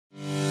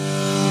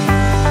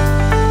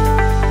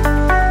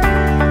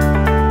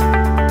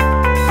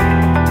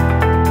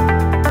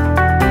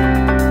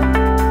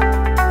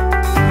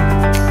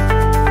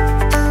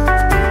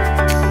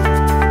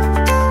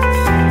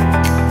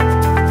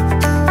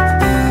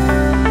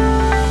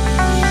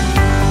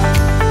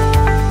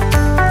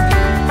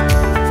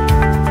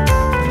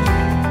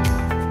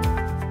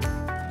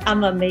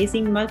I'm an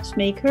amazing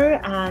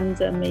matchmaker and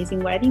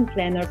amazing wedding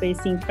planner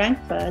based in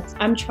Frankfurt.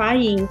 I'm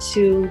trying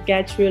to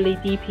get really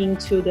deep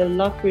into the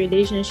love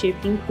relationship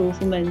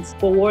improvements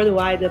for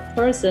worldwide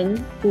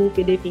person who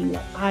believe in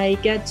love. I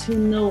get to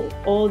know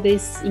all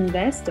these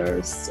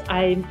investors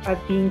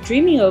I've been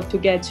dreaming of to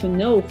get to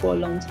know for a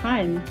long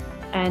time.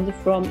 And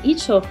from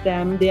each of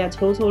them, they are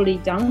totally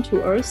down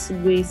to earth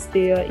with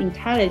their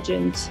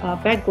intelligent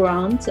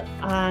background,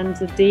 and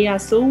they are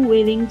so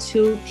willing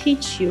to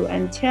teach you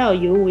and tell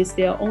you with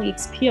their own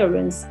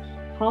experience,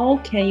 how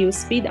can you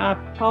speed up,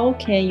 how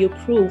can you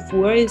prove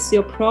where is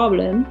your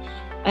problem.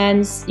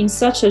 And in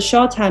such a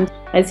short time,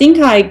 I think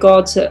I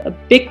got a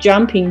big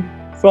jumping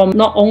from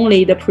not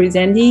only the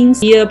presenting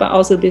here, but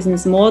also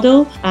business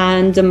model.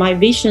 And my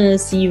vision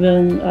is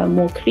even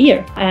more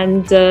clear.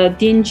 And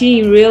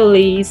DNG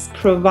really is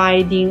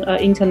providing an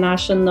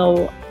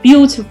international,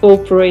 beautiful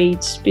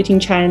bridge between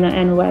China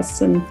and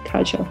Western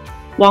culture.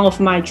 One of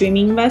my dream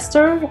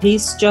investor,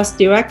 he's just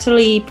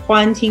directly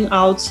pointing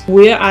out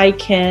where I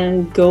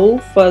can go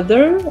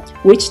further,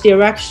 which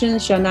direction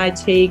shall I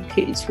take,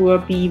 it will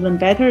be even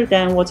better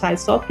than what I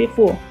thought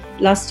before.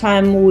 Last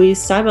time with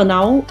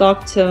Cybernow,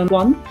 Dr.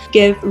 Wang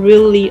gave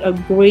really a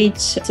great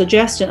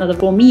suggestion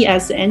for me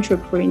as an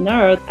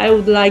entrepreneur. I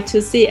would like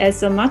to say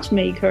as a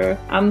matchmaker,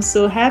 I'm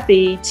so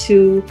happy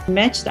to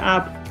match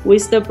up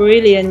with the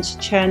brilliant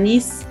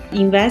Chinese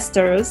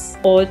investors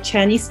or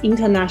Chinese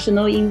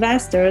international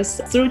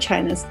investors through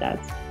China's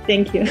stats.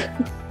 Thank you.